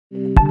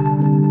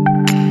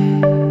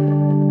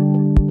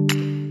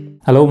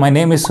Hello, my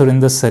name is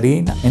Surinder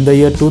Sareen. In the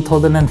year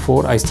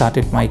 2004, I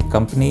started my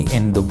company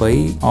in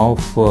Dubai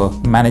of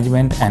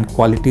management and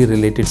quality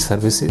related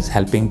services,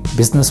 helping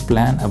business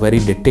plan, a very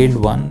detailed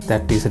one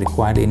that is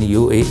required in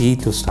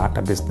UAE to start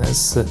a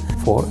business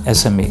for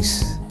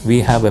SMEs.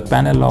 We have a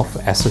panel of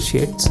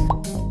associates.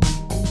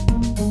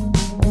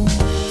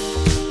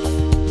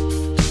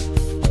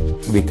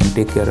 We can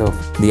take care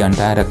of the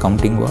entire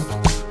accounting work.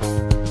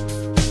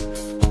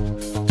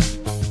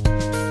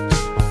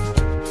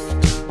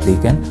 They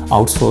can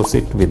outsource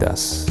it with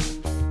us.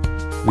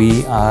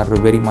 We are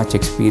very much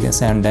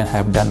experienced and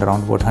have done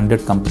around about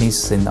 100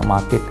 companies in the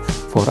market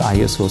for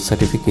ISO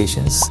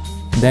certifications.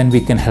 Then we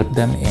can help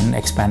them in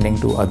expanding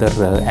to other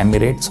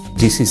Emirates,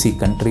 GCC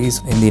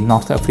countries, in the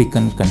North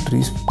African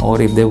countries, or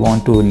if they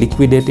want to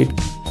liquidate it.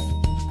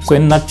 So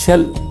in a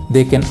nutshell,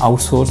 they can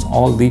outsource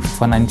all the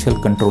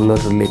financial controller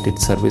related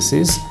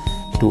services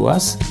to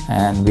us,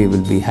 and we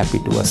will be happy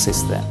to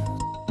assist them.